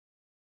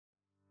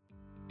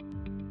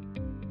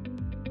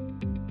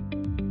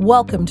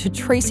Welcome to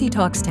Tracy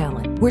Talks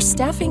Talent, where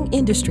staffing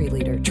industry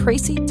leader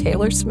Tracy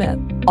Taylor Smith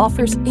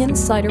offers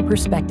insider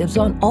perspectives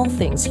on all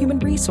things human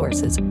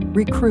resources,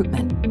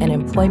 recruitment, and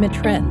employment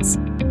trends.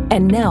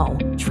 And now,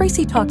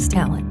 Tracy Talks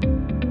Talent.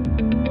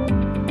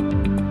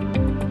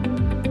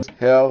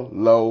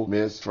 Hello,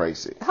 Miss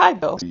Tracy. Hi,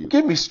 Bill.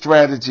 Give me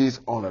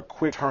strategies on a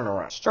quick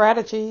turnaround.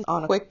 Strategies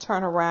on a quick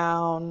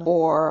turnaround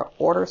for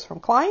orders from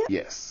clients?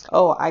 Yes.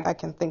 Oh, I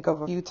can think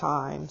of a few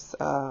times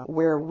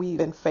where we've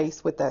been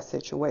faced with that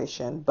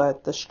situation.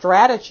 But the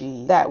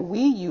strategy that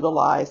we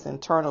utilize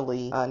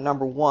internally,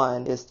 number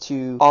one, is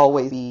to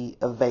always be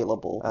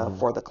available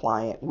for the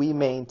client. We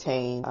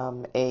maintain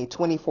a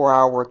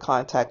 24-hour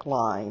contact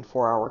line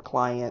for our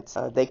clients.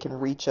 They can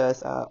reach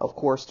us, of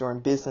course, during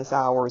business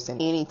hours and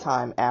any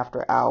time after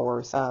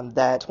hours.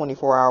 That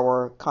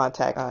 24-hour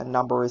contact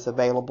number is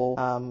available.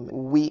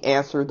 We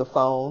answer the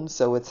phone,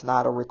 so it's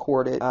not a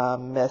recorded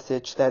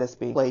message that is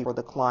being played for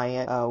the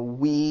client.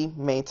 We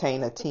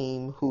maintain a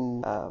team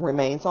who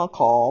remains on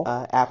call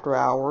after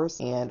hours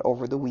and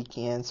over the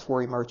weekends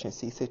for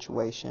emergency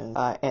situations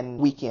and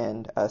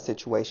weekend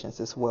situations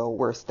as well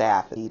where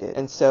staff is needed.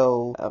 And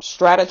so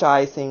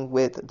strategizing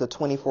with the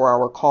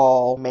 24-hour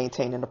call,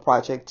 maintaining a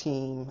project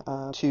team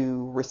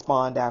to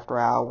respond after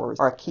hours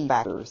are key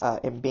factors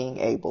in being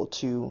able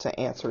to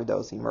answer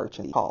those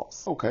emergency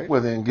calls. Okay.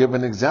 Well, then give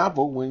an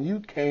example when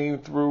you came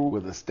through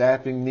with a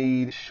staffing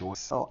need. Sure.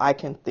 So I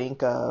can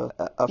think of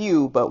a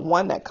few, but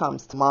one that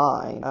comes to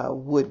mind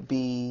would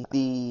be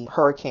the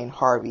Hurricane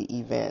Harvey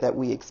event that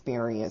we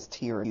experienced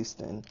here in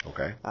Houston.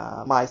 Okay.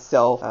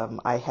 Myself,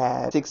 I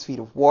had 6 feet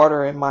of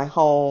water in my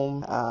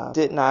home,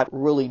 did not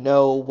really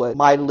know what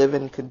my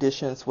living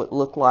conditions would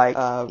look like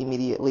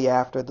immediately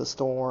after the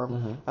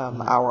storm.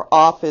 Our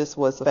office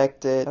was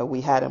affected.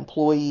 We had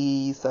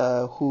employees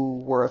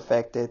who were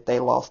affected. They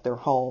lost their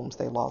homes,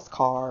 they lost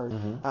cars.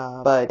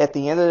 But at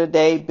the end of the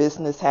day,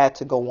 business had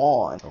to go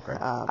on. Okay.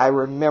 I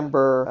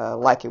remember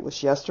like it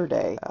was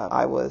yesterday,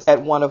 I was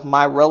at one of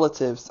my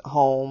relatives'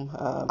 home.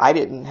 I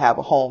didn't have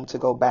a home to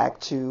go back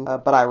to,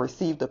 but I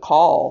received a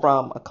call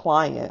from a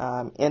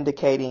client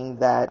indicating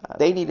that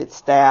they needed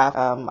staff.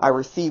 I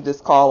received this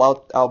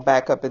call. I'll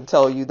back up and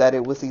tell you that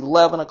it was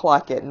 11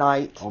 o'clock at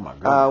night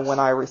when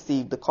I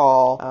received the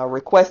call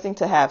requesting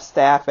to have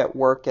staff at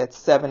work at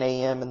 7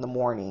 a.m. in the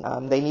morning.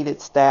 They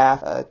needed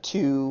staff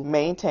to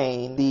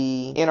maintain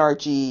the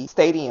NRG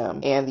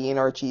Stadium and the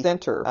NRG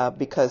Center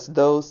because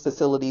those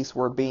facilities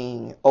were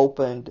being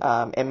opened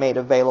and made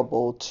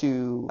available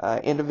to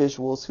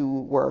individuals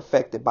who were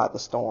affected by the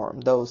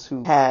storm, those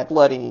who had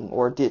flooding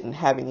or didn't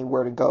have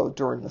anywhere to go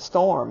during the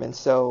storm. And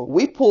so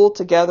we pulled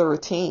together a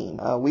team.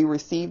 We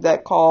received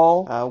that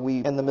call.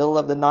 In the middle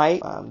of the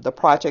night, the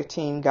project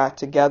team got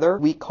together.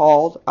 We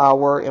called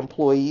our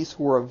employees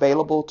who were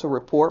available to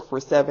report for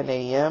 7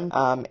 a.m.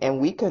 And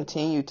we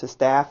continued to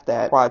staff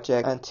that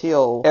project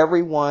until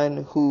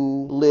everyone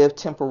who lived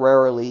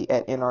temporarily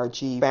at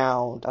NRG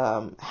found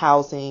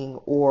housing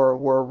or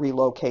were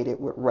relocated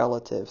with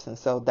relatives. And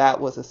so that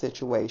was a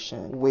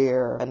situation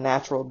where a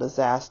natural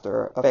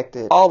disaster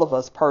affected all of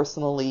us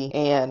personally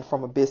and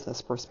from a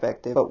business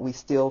perspective, but we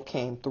still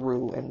came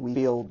through and we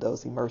filled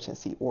those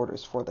emergency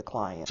orders for the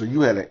client. So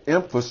you had an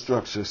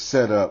infrastructure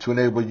set up to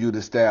enable you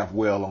to staff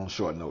well on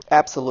short notice.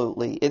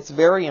 Absolutely. It's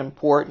very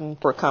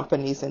important for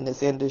companies in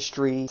this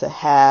industry to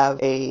have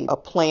a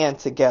plan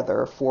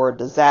together for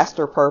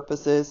disaster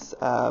purposes,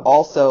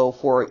 also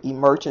for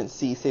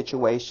emergency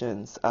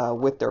situations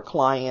with their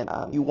client.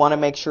 You want to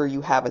make sure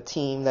you have a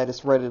team that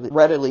is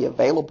readily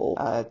available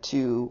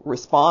to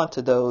respond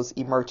to those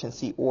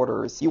emergency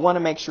orders. You want to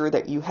make sure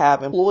that you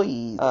have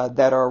employees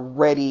that are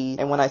ready.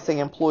 And when I say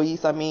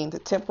employees, I mean the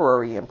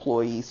temporary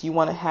employees. You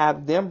want to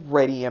have them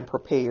ready and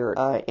prepared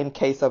in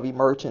case of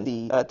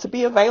emergency to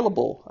be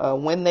available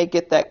when they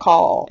get that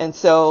call. And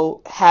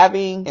so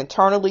having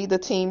internally the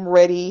team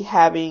ready,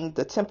 having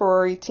the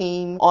temporary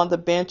team on the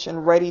bench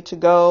and ready to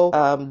go,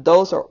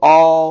 those are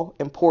all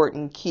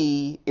important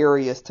key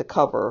areas to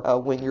cover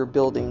when you're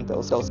building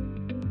those.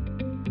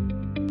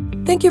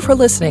 Thank you for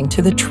listening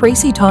to the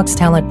Tracy Talks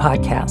Talent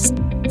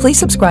podcast. Please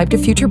subscribe to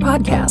future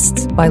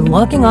podcasts by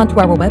logging on to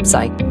our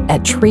website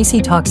at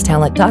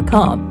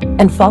tracytalkstalent.com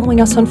and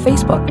following us on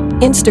Facebook,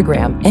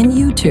 Instagram, and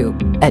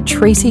YouTube at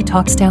Tracy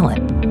Talks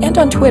Talent and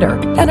on Twitter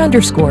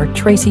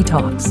 @_Tracy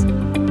Talks.